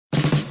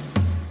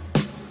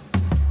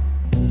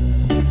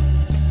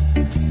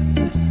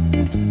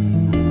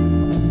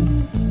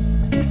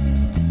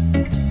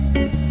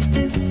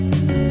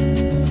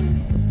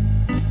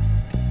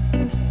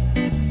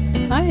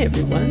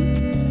everyone.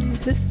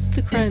 This is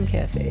the Crime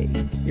Cafe,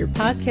 your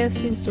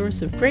podcasting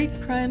source of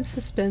great crime,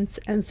 suspense,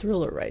 and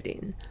thriller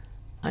writing.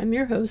 I'm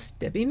your host,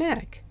 Debbi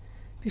Mack.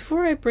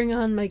 Before I bring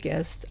on my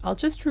guest, I'll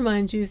just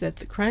remind you that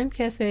the Crime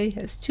Cafe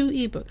has 2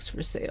 ebooks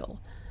for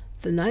sale,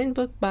 the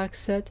 9-book box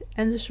set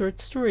and the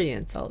short story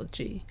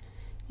anthology.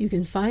 You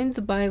can find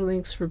the buy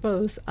links for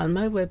both on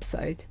my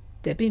website,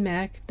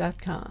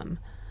 debbimack.com,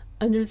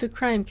 under the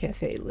Crime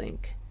Cafe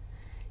link.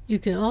 You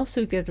can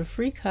also get a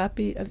free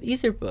copy of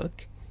either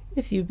book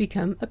if you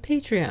become a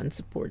Patreon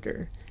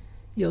supporter.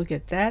 You'll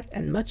get that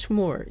and much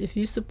more if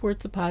you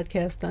support the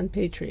podcast on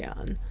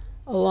Patreon,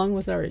 along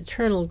with our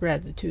eternal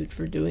gratitude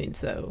for doing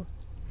so.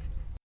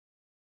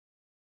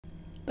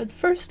 But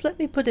first, let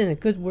me put in a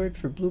good word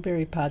for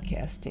Blueberry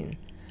Podcasting.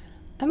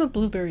 I'm a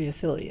Blueberry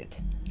affiliate,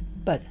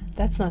 but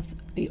that's not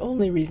the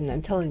only reason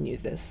I'm telling you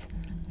this.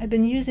 I've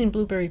been using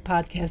Blueberry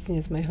Podcasting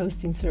as my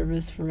hosting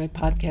service for my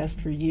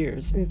podcast for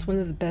years, and it's one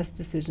of the best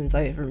decisions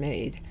I ever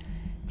made.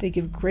 They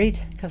give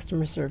great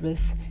customer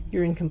service.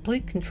 You're in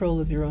complete control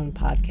of your own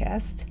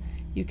podcast.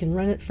 You can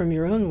run it from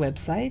your own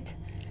website.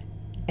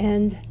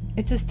 And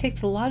it just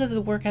takes a lot of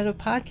the work out of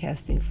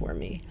podcasting for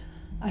me.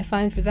 I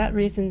find for that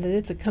reason that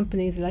it's a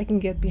company that I can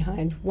get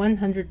behind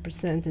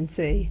 100% and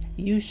say,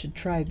 you should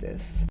try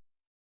this.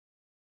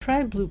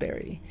 Try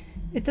Blueberry.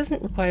 It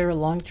doesn't require a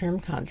long-term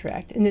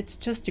contract, and it's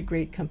just a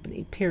great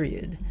company,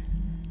 period.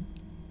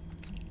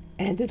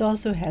 And it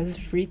also has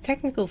free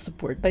technical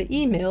support by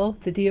email,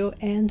 video,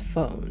 and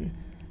phone.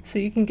 So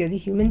you can get a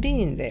human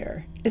being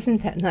there.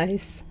 Isn't that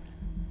nice?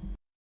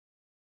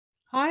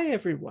 Hi,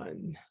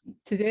 everyone.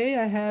 Today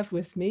I have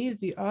with me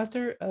the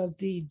author of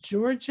the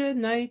Jorja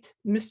Knight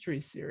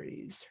Mystery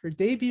series. Her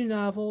debut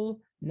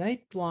novel,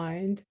 Night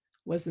Blind,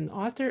 was an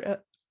Arthur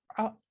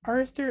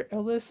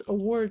Ellis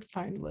Award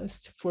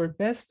finalist for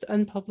Best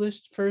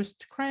Unpublished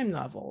First Crime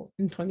Novel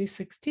in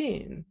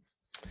 2016.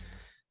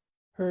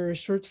 Her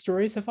short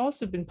stories have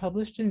also been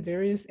published in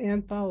various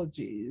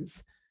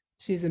anthologies.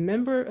 She's a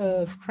member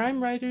of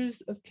Crime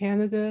Writers of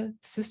Canada,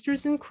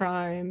 Sisters in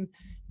Crime,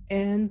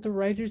 and the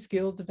Writers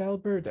Guild of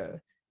Alberta.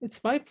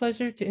 It's my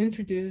pleasure to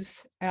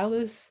introduce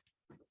Alice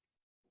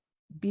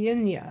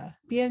Bienia.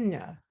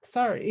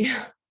 Sorry,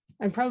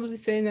 I'm probably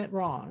saying that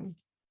wrong.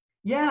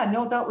 Yeah,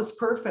 no, that was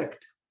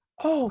perfect.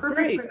 Oh, perfect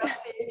great.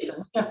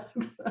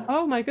 Pronunciation.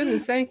 Oh my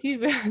goodness, thank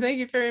you. Thank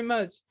you very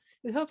much.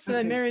 It helps that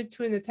I'm Okay. married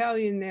to an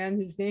Italian man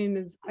whose name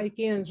is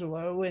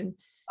Ike-Angelo, and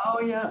Oh,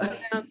 yeah.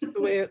 pronounced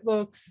the way it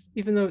looks,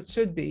 even though it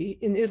should be.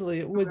 In Italy,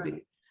 it would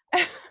be.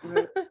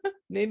 Right.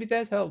 Maybe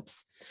that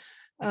helps.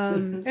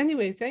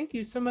 Anyway, thank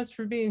you so much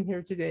for being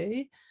here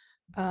today.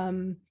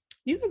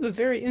 You have a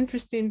very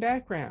interesting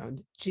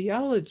background,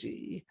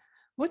 geology.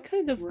 What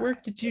kind of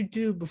work did you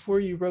do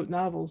before you wrote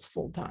novels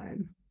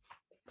full-time?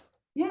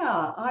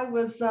 Yeah, I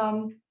was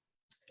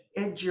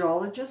a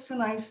geologist,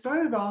 and I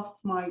started off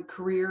my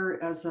career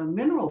as a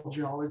mineral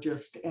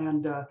geologist.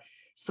 And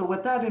so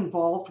what that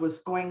involved was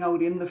going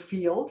out in the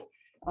field,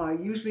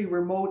 usually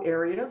remote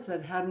areas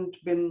that hadn't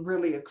been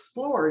really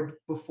explored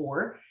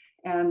before.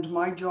 And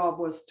my job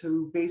was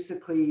to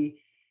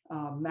basically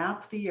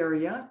map the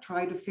area,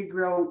 try to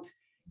figure out,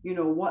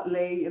 what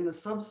lay in the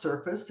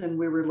subsurface. And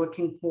we were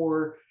looking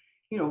for,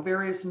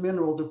 various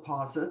mineral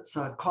deposits,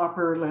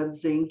 copper, lead,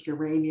 zinc,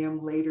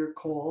 uranium, later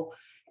coal.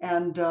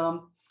 And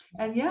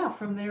yeah,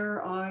 from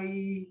there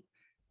I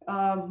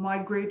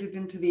migrated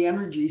into the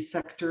energy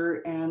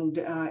sector and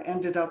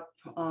ended up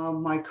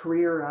my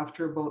career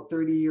after about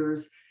 30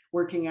 years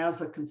working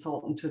as a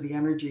consultant to the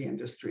energy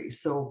industry.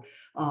 So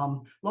a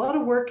lot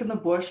of work in the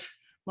bush,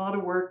 a lot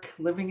of work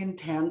living in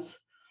tents,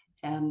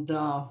 and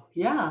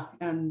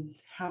and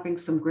having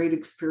some great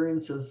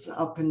experiences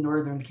up in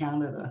Northern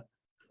Canada.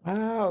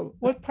 Wow.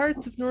 What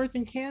parts of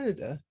Northern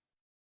Canada?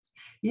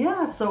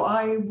 Yeah, so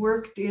I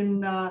worked in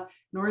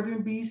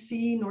Northern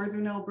BC,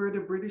 Northern Alberta,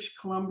 British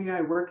Columbia.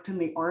 I worked in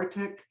the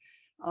Arctic.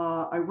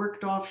 I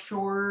worked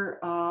offshore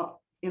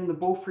in the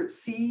Beaufort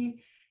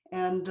Sea,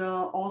 and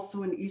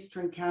also in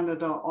Eastern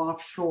Canada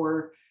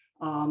offshore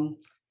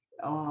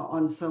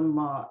on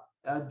some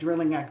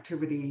drilling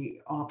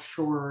activity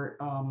offshore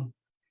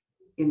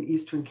in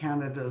Eastern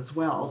Canada as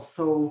well.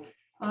 So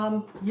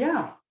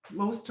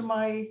most of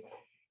my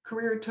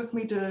career took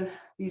me to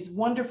these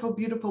wonderful,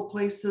 beautiful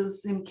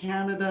places in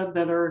Canada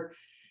that are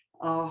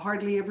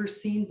hardly ever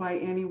seen by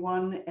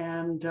anyone,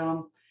 and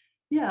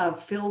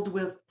filled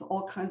with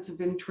all kinds of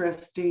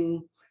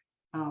interesting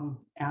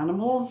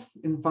animals,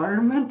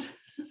 environment.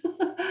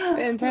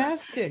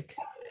 Fantastic.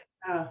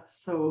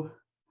 So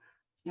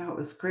it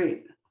was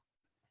great.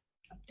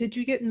 Did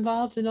you get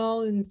involved at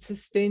all in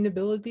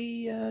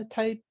sustainability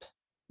type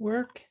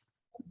work?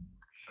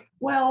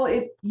 Well,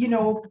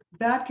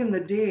 back in the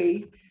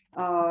day,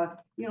 a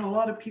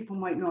lot of people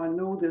might not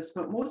know this,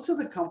 but most of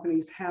the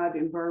companies had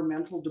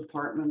environmental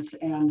departments,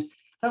 and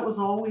that was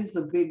always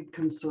a big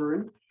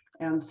concern.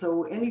 And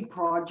so any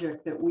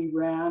project that we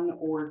ran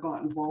or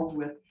got involved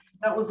with,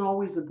 that was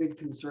always a big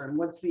concern.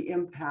 What's the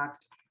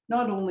impact?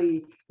 Not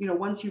only,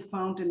 once you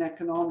found an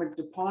economic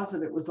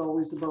deposit, it was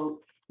always about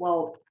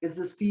well, is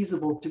this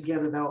feasible to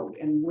get it out?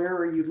 And where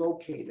are you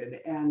located?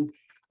 And,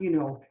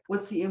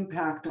 what's the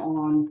impact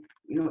on,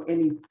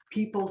 any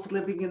peoples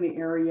living in the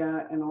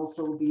area and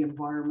also the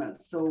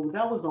environment? So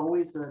that was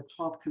always a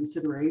top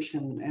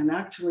consideration. And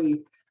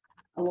actually,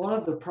 a lot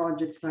of the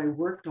projects I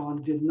worked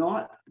on did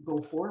not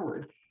go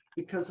forward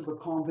because of a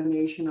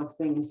combination of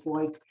things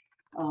like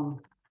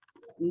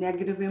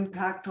negative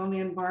impact on the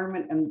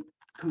environment and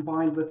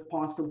combined with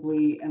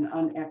possibly an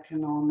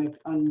uneconomic,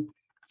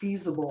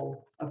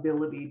 unfeasible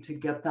ability to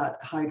get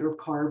that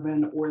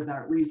hydrocarbon or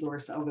that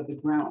resource out of the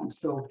ground.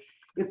 So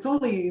it's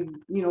only,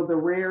 the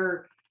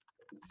rare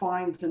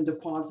finds and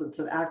deposits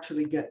that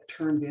actually get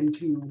turned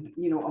into,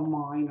 a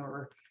mine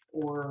or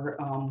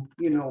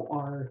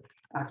are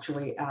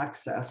actually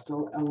accessed.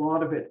 A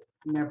lot of it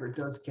never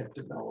does get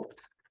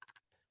developed.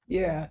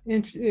 Yeah,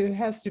 it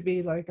has to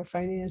be like a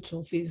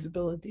financial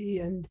feasibility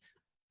and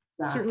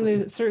certainly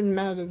Exactly. a certain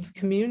amount of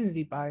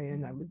community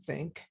buy-in, I would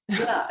think.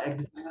 Yeah,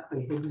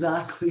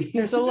 exactly.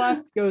 There's a lot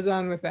that goes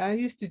on with that. I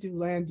used to do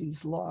land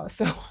use law,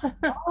 so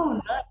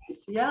Oh,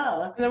 nice.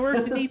 Yeah. and I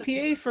worked in So,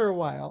 EPA for a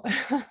while.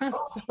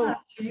 oh, So yeah,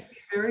 so you'd be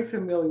very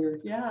familiar.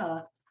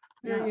 Yeah.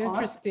 Yeah. very Awesome.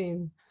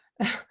 interesting.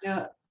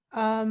 Yeah.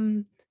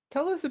 Um,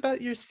 Tell us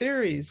about your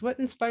series. What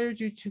inspired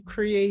you to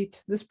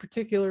create this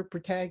particular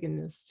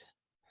protagonist?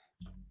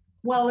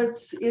 Well, it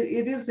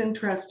is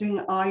interesting.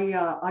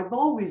 I've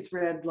always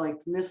read like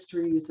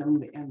mysteries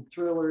and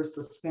thrillers,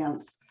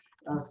 suspense,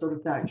 sort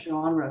of that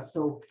genre.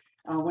 So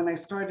when I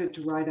started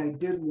to write, I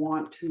did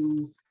want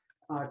to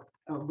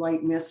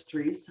write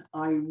mysteries.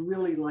 I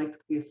really like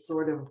this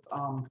sort of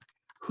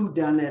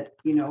whodunit.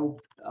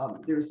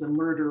 There's a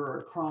murder or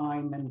a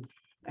crime, and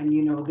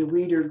the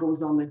reader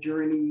goes on the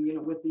journey,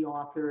 with the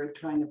author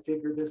trying to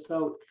figure this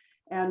out.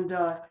 And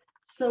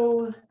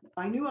so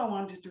I knew I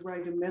wanted to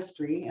write a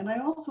mystery, and I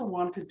also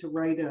wanted to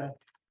write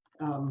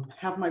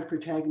have my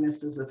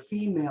protagonist as a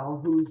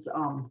female who's,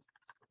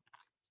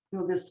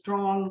 this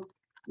strong,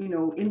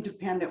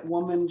 independent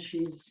woman.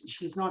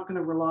 She's not going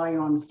to rely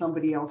on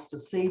somebody else to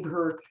save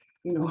her.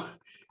 You know,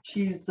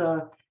 she's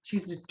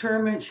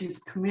determined, she's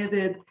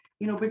committed,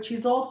 but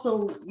she's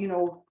also,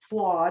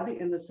 flawed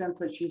in the sense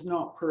that she's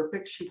not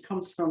perfect. She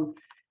comes from,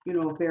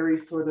 a very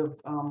sort of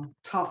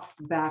tough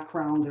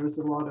background. There's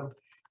a lot of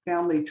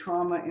family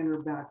trauma in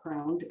her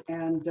background,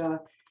 and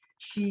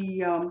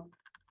she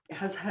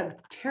has had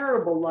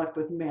terrible luck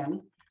with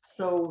men.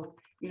 So,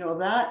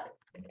 that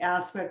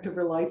aspect of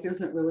her life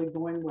isn't really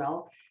going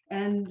well.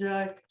 And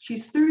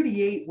she's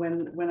 38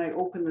 when I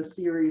opened the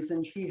series,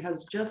 and she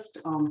has just,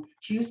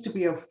 she used to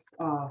be a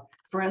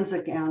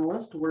forensic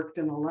analyst, worked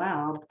in a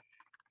lab,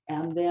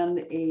 and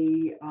then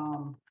a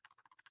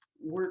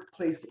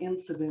workplace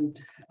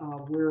incident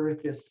where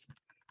this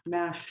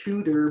mass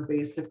shooter,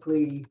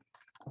 basically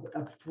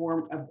a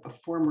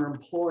former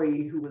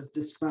employee who was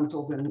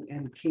disgruntled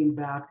and came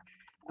back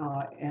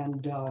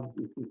and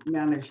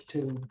managed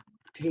to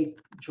take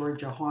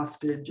Jorja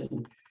hostage,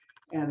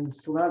 and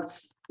so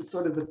that's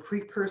sort of the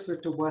precursor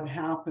to what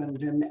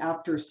happened. And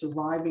after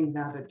surviving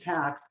that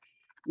attack,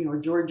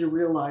 Jorja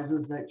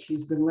realizes that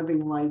she's been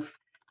living life,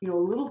 a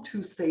little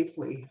too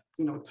safely,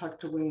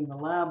 tucked away in the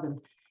lab.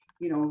 And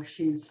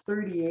she's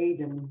 38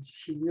 and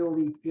she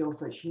really feels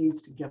that she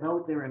needs to get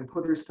out there and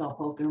put herself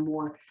out there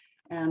more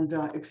and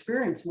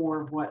experience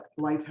more of what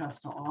life has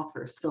to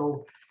offer.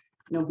 So,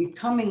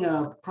 becoming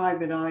a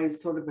private eye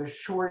is sort of a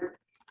short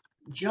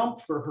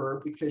jump for her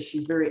because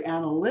she's very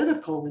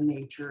analytical in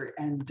nature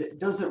and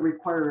doesn't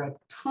require a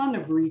ton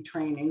of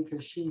retraining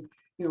because she,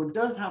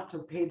 does have to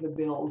pay the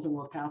bills and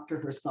look after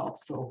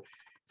herself. So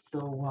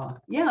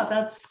yeah,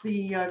 that's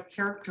the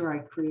character I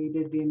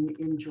created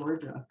in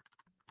Jorja.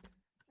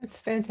 That's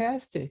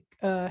fantastic.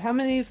 How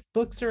many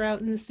books are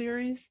out in the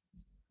series?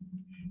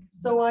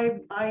 So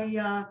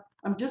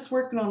I'm just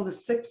working on the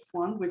 6th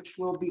one, which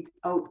will be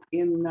out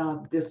in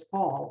this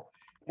fall.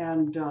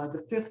 And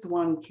the 5th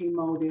one came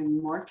out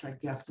in March, I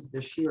guess, of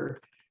this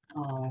year.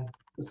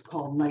 It's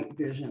called Night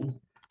Vision.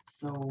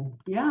 So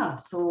yeah,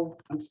 so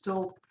I'm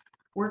still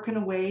working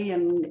away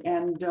and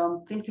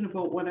thinking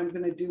about what I'm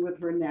going to do with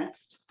her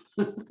next.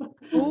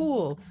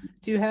 Cool.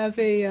 Do you have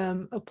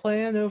a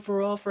plan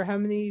overall for how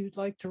many you'd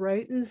like to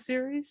write in the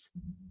series?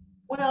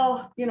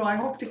 Well, I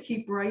hope to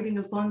keep writing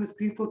as long as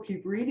people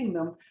keep reading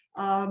them.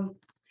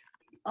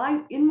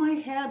 In my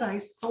head, I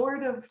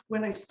sort of,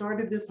 when I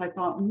started this, I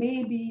thought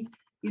maybe,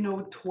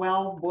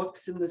 12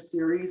 books in the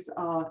series.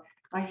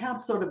 I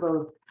have sort of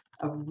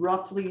a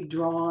roughly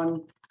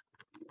drawn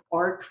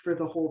arc for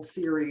the whole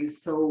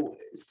series. So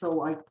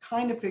I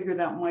kind of figure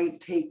that might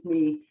take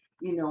me,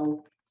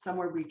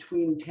 somewhere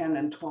between 10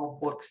 and 12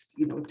 books,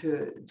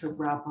 to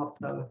wrap up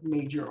the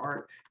major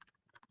arc.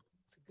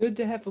 Good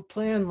to have a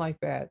plan like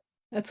that.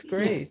 That's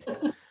great.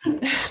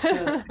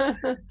 Yeah.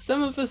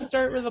 Some of us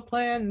start with a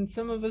plan and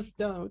some of us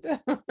don't.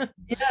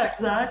 Yeah,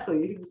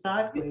 exactly.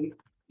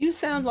 You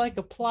sound like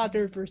a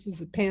plotter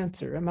versus a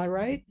pantser. Am I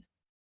right?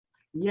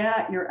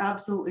 Yeah, you're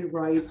absolutely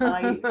right.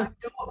 I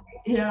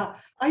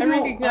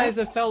recognize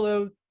a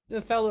fellow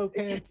the fellow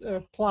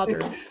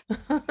plotter.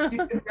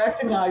 You can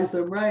recognize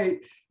them, right?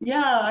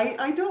 Yeah,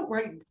 I don't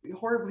write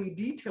horribly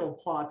detailed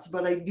plots,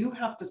 but I do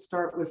have to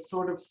start with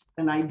sort of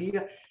an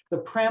idea, the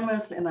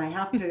premise, and I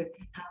have to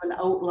have an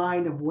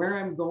outline of where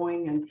I'm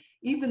going. And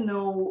even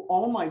though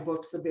all my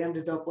books have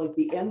ended up, like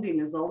the ending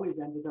has always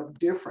ended up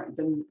different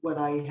than what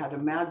I had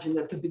imagined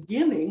at the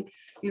beginning,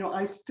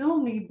 I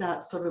still need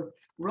that sort of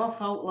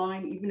rough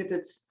outline, even if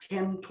it's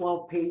 10,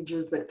 12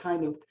 pages that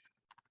kind of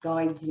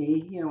guides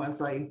me,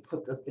 as I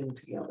put the thing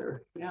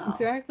together. Yeah.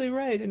 Exactly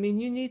right. I mean,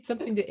 you need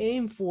something to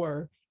aim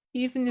for,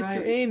 even if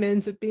your Right. aim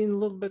ends up being a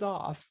little bit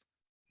off.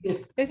 Yeah.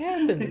 It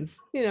happens,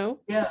 Yeah.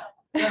 Yeah.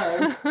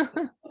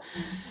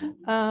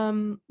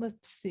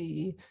 Let's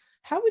see.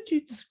 How would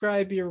you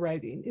describe your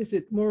writing? Is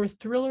it more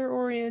thriller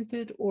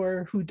oriented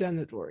or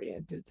whodunit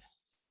oriented?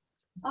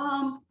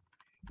 Um,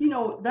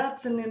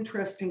 that's an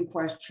interesting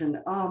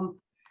question.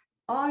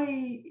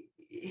 I,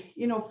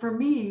 for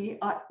me,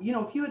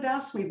 if you had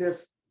asked me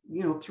this,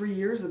 3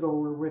 years ago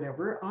or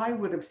whatever, I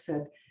would have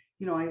said,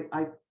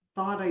 I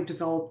thought I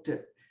developed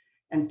it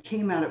and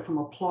came at it from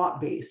a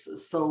plot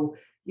basis. So,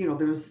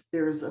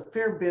 there's a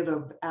fair bit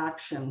of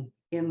action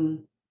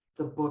in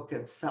the book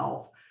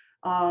itself.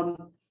 And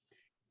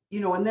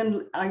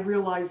then I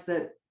realized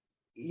that,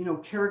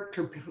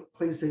 character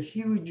plays a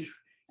huge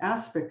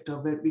aspect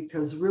of it,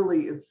 because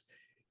really it's,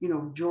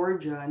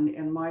 Jorja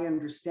and my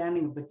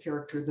understanding of the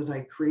character that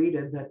I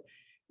created, that,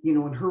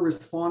 and her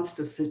response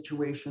to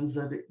situations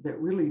that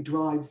really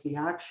drives the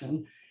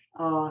action.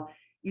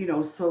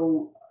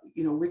 So,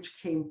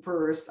 which came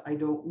first, I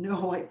don't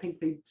know. I think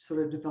they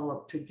sort of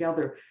developed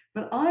together.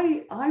 But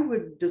I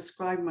would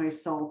describe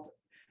myself,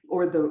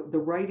 or the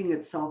writing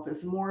itself,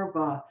 as more of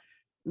a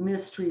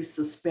mystery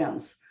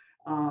suspense.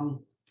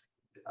 Um,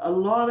 a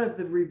lot of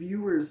the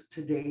reviewers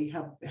today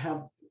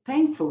have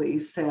thankfully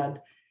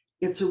said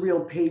it's a real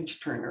page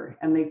turner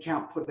and they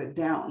can't put it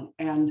down.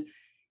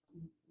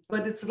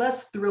 But it's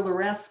less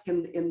thriller-esque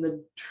in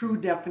the true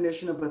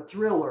definition of a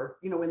thriller,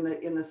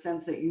 in the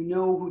sense that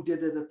who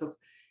did it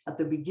at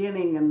the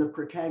beginning, and the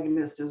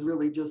protagonist is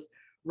really just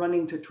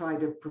running to try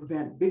to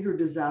prevent bigger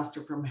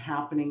disaster from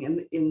happening.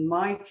 And in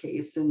my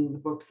case, in the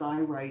books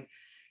I write,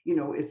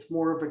 it's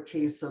more of a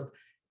case of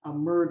a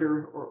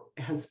murder or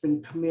has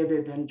been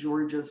committed, and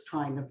Jorja's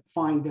trying to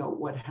find out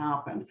what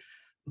happened.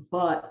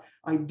 But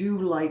I do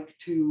like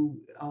to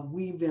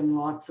weave in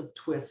lots of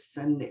twists,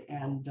 and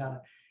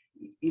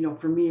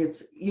for me,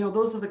 it's,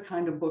 those are the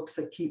kind of books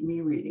that keep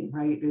me reading,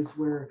 right? Is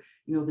where,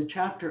 the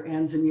chapter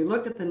ends and you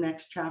look at the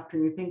next chapter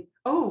and you think,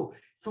 oh,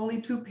 it's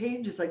only 2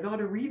 pages. I got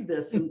to read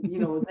this. And,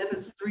 then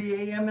it's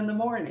 3 a.m. in the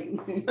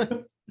morning.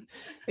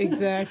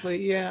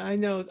 Exactly. Yeah, I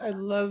know. I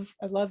love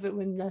it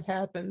when that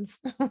happens.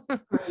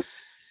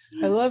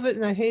 I love it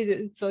and I hate it.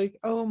 It's like,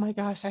 oh my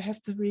gosh, I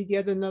have to read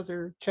yet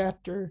another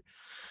chapter.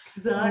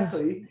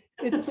 Exactly.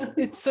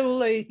 It's so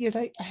late, yet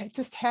I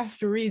just have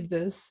to read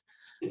this.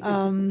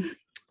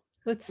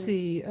 Let's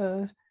see.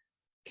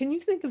 Can you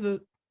think of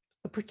a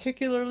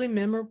particularly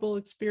memorable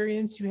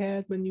experience you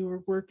had when you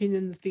were working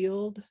in the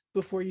field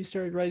before you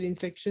started writing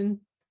fiction?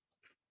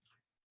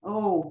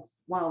 Oh,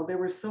 wow, there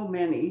were so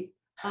many.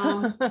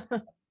 I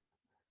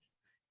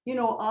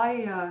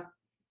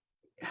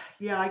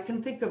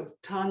can think of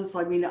tons.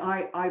 I mean,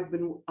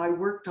 I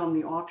worked on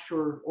the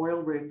offshore oil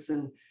rigs,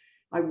 and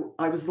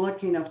I was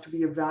lucky enough to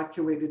be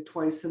evacuated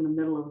twice in the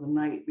middle of the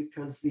night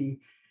because the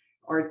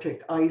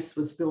Arctic ice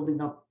was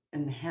building up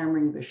and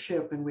hammering the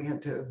ship, and we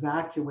had to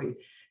evacuate.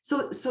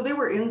 So there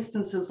were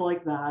instances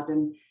like that,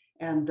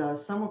 and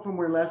some of them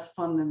were less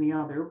fun than the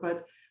other.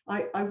 But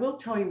I will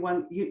tell you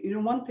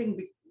one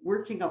thing,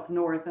 working up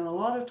north, and a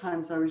lot of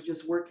times I was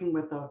just working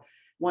with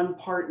one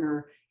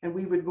partner, and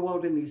we would go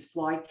out in these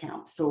fly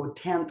camps. So a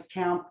tent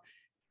camp,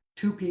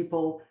 2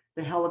 people,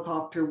 the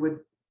helicopter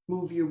would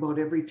move you about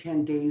every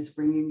 10 days,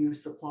 bringing you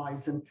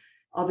supplies. And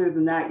other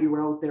than that, you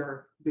were out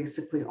there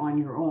basically on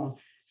your own.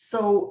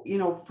 So,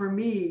 for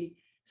me,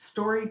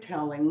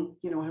 storytelling,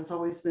 has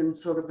always been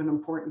sort of an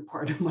important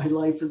part of my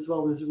life, as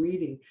well as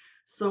reading.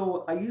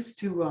 So I used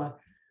to,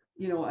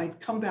 I'd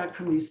come back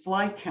from these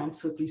fly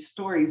camps with these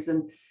stories.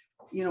 And,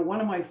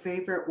 one of my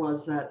favorite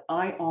was that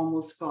I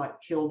almost got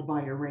killed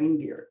by a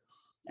reindeer.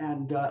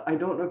 And I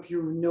don't know if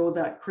you know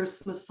that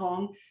Christmas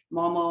song,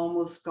 Mama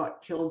Almost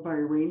Got Killed by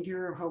a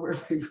Reindeer, or however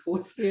it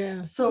goes.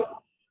 Yeah. So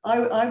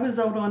I was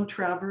out on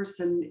Traverse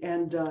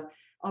and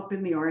up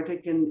in the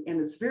Arctic, and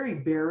it's very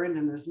barren,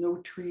 and there's no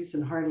trees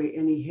and hardly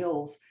any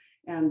hills.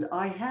 And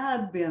I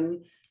had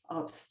been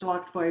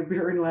stalked by a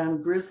barren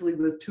land grizzly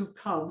with 2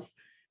 cubs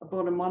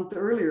about a month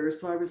earlier.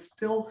 So I was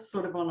still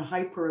sort of on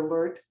hyper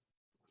alert.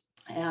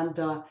 And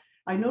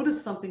I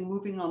noticed something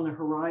moving on the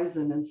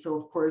horizon. And so,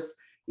 of course,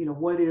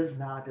 what is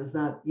that? Is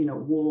that,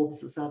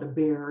 wolves? Is that a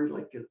bear?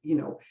 Like,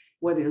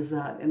 what is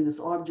that? And this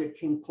object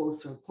came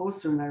closer and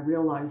closer. And I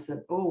realized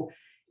that, oh,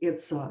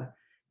 it's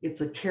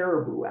a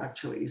caribou,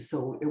 actually.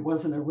 So it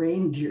wasn't a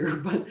reindeer,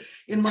 but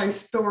in my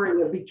story,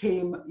 it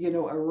became,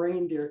 a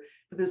reindeer.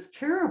 But this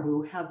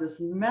caribou had this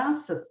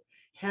massive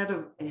head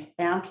of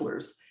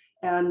antlers.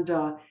 And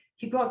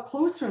he got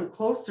closer and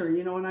closer,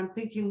 and I'm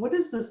thinking, what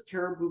is this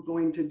caribou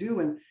going to do?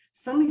 And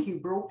suddenly he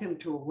broke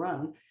into a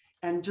run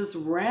and just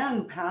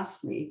ran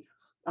past me,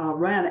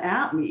 ran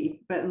at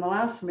me. But in the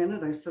last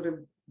minute, I sort of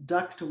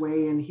ducked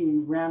away and he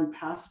ran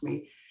past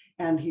me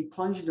and he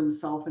plunged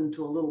himself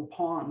into a little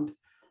pond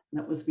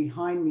that was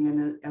behind me.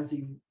 And as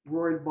he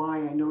roared by,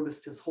 I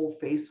noticed his whole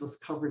face was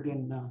covered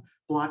in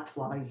black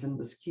flies and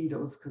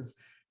mosquitoes because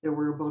there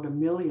were about 1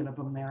 million of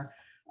them there.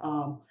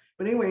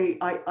 But anyway,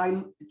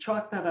 I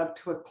chalked that up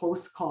to a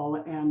close call.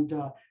 And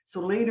so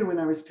later when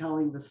I was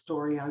telling the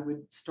story, I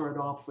would start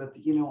off with,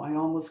 I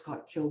almost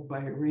got killed by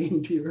a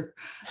reindeer.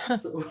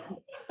 So.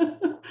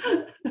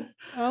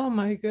 Oh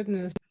my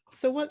goodness.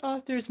 So what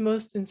authors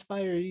most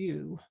inspire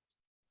you?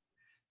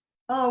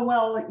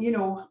 Well,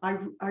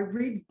 I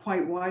read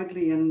quite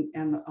widely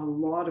and a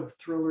lot of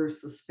thriller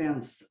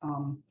suspense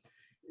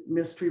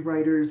mystery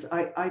writers.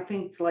 I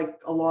think like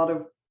a lot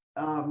of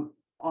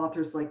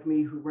authors like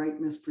me who write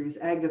mysteries,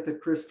 Agatha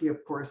Christie,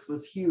 of course,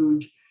 was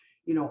huge.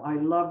 I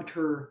loved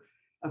her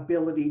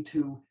ability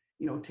to,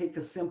 take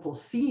a simple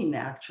scene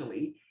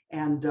actually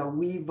and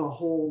weave a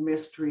whole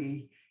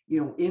mystery,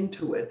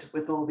 into it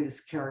with all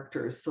these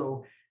characters.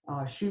 So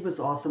she was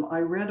awesome. I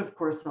read, of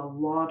course, a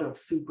lot of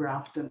Sue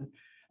Grafton,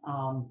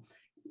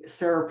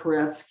 Sarah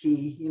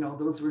Paretsky,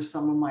 those were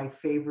some of my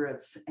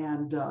favorites.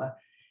 And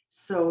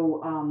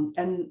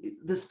and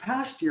this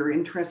past year,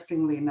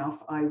 interestingly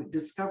enough, I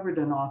discovered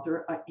an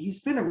author.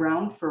 He's been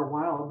around for a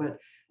while, but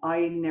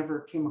I never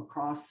came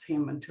across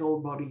him until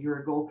about a year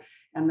ago,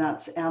 and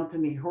that's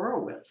Anthony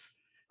Horowitz.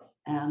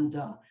 And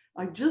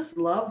I just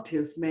loved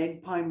his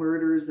Magpie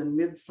Murders and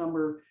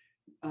Midsummer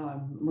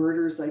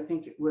Murders. I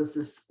think it was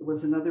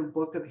another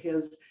book of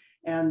his.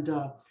 And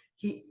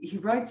he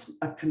writes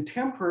a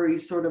contemporary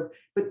sort of,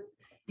 but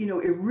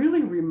it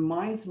really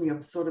reminds me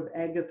of sort of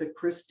Agatha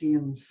Christie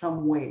in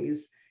some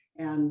ways.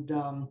 And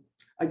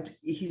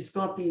he's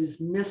got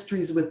these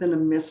mysteries within a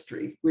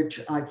mystery,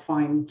 which I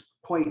find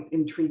quite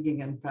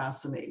intriguing and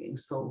fascinating.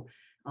 So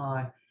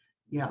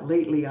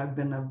lately I've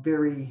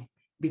been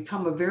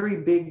become a very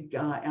big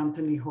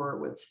Anthony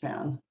Horowitz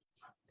fan.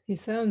 He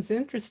sounds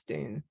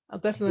interesting. I'll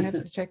definitely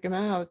have to check him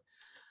out.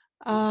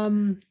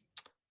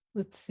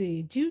 Let's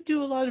see. Do you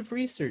do a lot of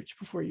research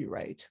before you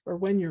write or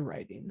when you're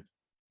writing?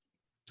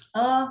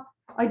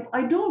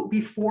 I don't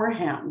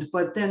beforehand,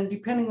 but then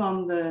depending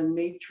on the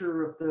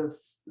nature of the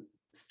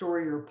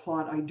story or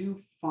plot, I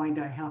do find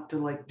I have to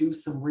like do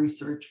some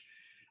research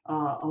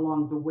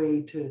along the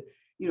way to,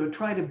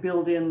 try to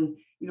build in,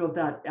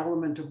 that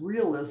element of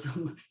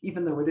realism,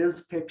 even though it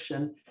is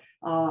fiction.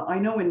 I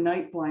know in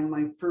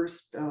Nightblind,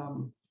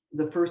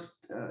 the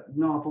first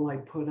novel I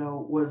put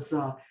out was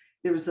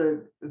there was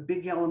a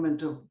big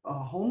element of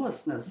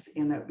homelessness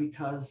in it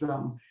because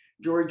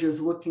Georgia is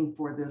looking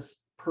for this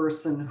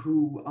person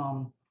who,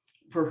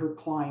 for her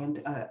client,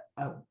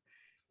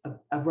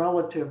 a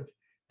relative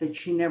that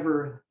she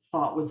never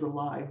thought was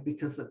alive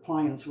because the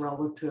client's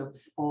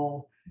relatives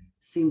all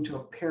seem to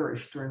have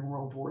perished during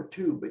World War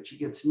II, but she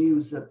gets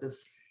news that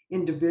this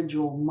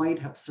individual might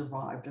have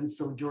survived. And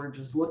so George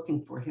is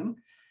looking for him.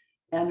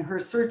 And her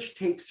search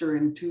takes her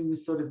into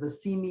sort of the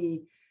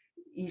seamy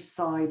east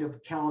side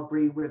of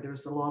Calgary, where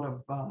there's a lot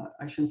of,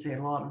 I shouldn't say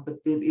a lot of, but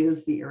it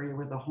is the area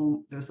where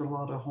there's a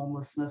lot of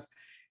homelessness.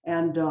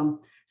 And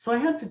so I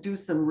had to do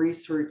some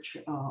research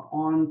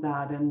on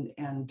that.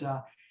 And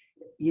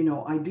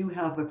I do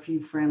have a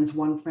few friends,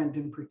 one friend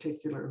in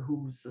particular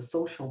who's a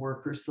social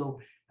worker. So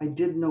I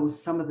did know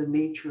some of the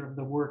nature of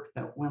the work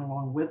that went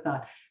along with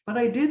that. But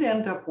I did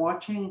end up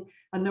watching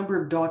a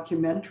number of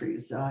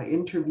documentaries,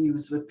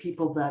 interviews with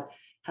people that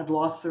had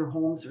lost their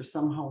homes or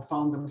somehow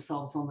found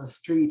themselves on the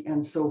street.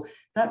 And so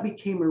that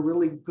became a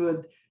really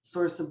good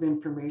source of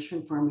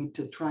information for me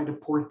to try to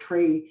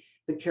portray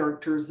the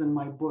characters in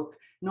my book,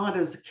 not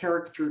as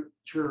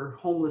caricature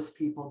homeless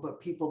people, but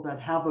people that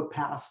have a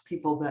past,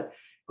 people that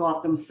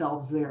got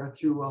themselves there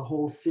through a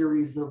whole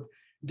series of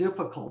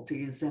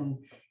difficulties. And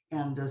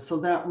so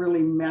that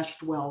really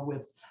meshed well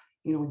with,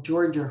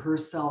 Georgia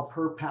herself,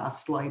 her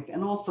past life,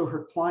 and also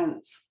her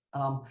client's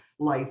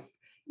life,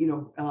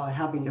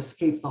 having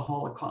escaped the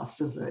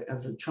Holocaust as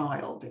a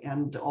child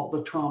and all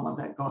the trauma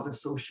that got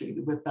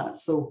associated with that.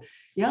 So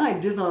yeah, I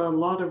did a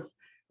lot of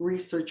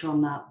research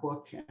on that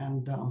book.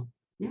 And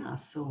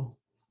so.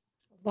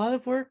 A lot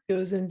of work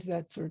goes into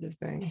that sort of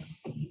thing.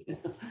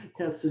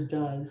 Yes, it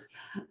does.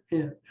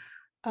 Yeah.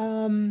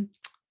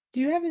 Do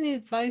you have any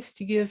advice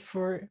to give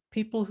for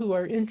people who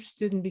are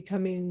interested in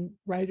becoming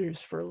writers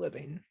for a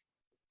living?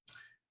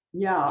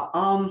 Yeah,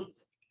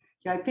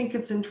 I think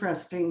it's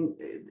interesting,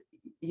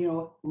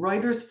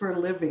 writers for a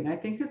living. I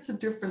think it's a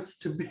difference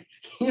to be,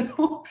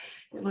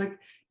 like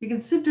you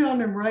can sit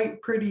down and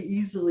write pretty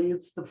easily.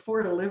 It's the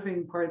for a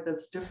living part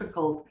that's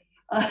difficult.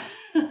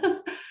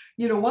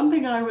 One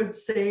thing I would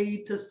say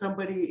to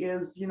somebody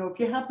is, if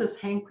you have this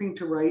hankering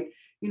to write,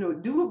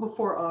 do it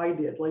before I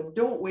did. Like,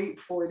 don't wait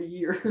 40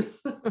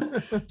 years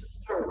to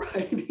start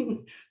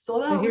writing. So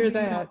that I would hear be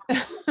that.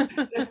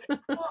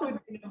 that would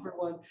be number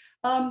one.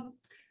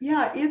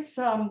 It's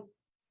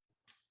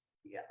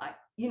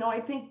I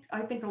think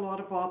a lot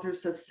of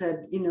authors have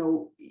said,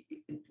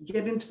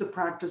 get into the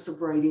practice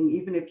of writing,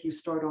 even if you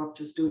start off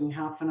just doing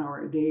half an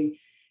hour a day,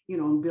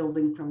 and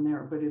building from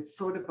there. But it's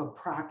sort of a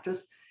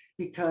practice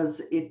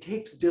because it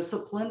takes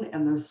discipline.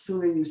 And the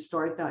sooner you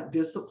start that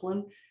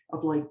discipline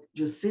of like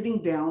just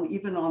sitting down,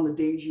 even on the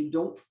days you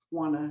don't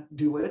want to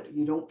do it,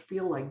 you don't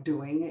feel like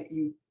doing it,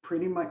 you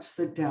pretty much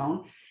sit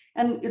down.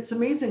 And it's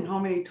amazing how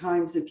many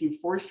times if you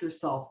force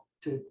yourself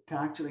to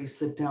actually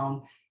sit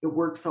down, it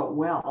works out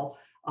well.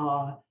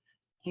 Uh,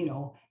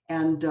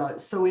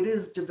 so it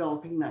is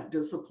developing that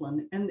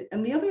discipline.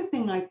 And the other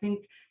thing I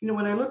think,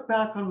 when I look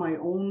back on my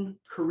own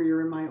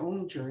career and my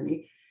own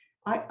journey,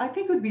 I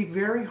think it would be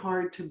very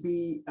hard to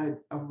be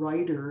a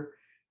writer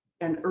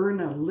and earn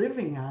a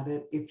living at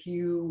it if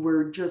you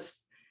were just,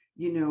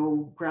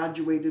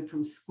 graduated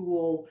from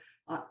school.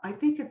 I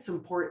think it's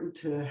important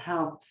to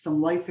have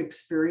some life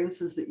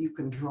experiences that you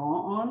can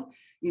draw on,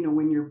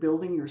 when you're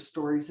building your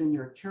stories and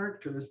your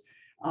characters.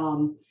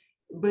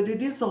 But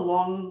it's a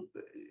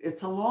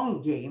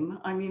long game.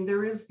 I mean,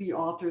 there is the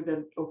author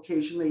that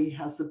occasionally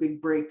has a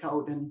big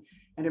breakout and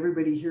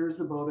everybody hears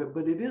about it,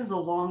 but it is a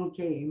long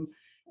game,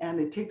 and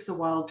it takes a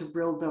while to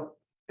build up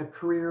a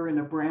career and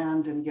a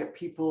brand and get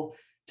people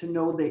to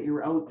know that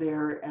you're out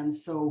there. And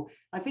so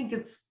I think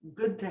it's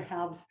good to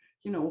have,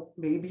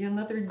 maybe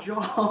another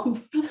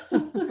job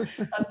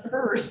at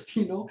first,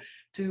 to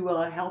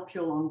help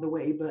you along the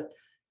way. But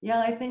yeah,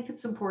 I think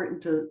it's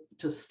important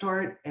to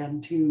start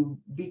and to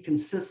be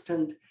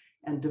consistent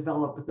and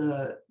develop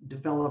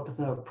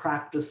the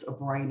practice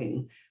of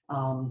writing,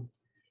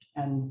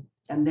 and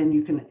then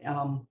you can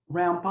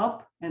ramp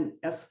up and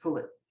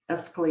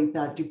escalate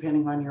that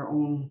depending on your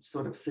own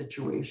sort of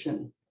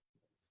situation.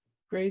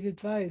 Great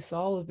advice,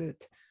 all of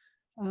it.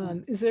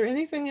 Is there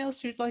anything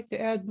else you'd like to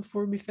add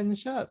before we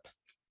finish up?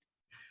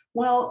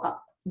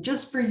 Well,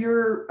 just for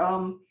your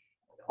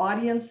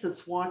audience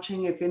that's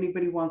watching, if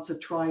anybody wants to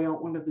try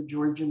out one of the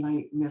Jorja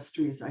Knight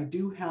Mysteries, I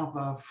do have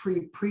a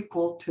free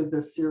prequel to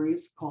the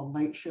series called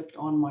Night Shift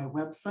on my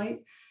website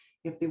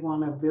if they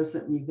want to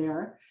visit me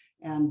there,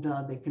 and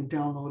they can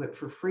download it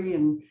for free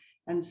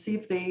and see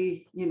if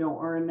they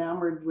are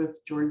enamored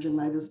with Jorja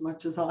Knight as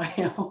much as I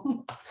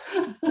am.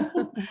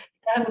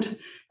 And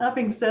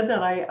having said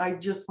that, I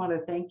just want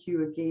to thank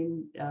you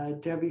again,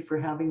 Debbi, for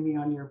having me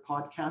on your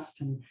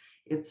podcast, and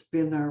it's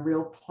been a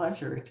real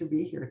pleasure to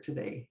be here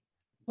today.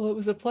 Well, it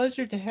was a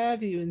pleasure to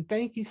have you, and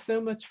thank you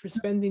so much for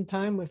spending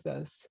time with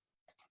us.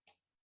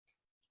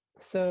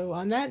 So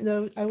on that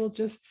note, I will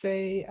just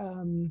say,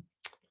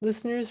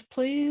 listeners,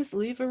 please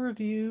leave a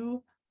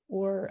review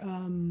or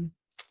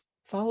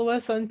follow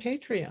us on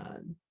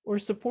Patreon or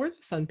support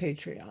us on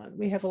Patreon.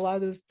 We have a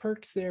lot of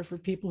perks there for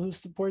people who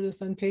support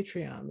us on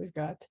Patreon. We've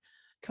got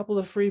a couple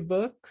of free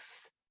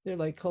books. They're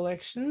like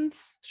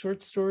collections,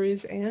 short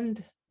stories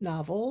and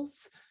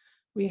novels.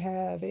 We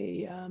have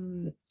a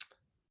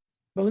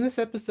bonus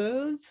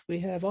episodes. We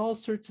have all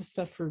sorts of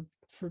stuff for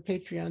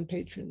Patreon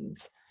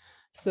patrons.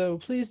 So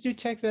please do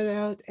check that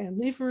out and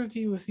leave a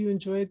review if you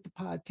enjoyed the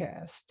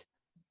podcast.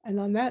 And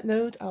on that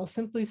note, I'll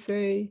simply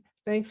say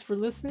thanks for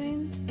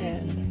listening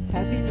and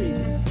happy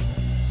reading.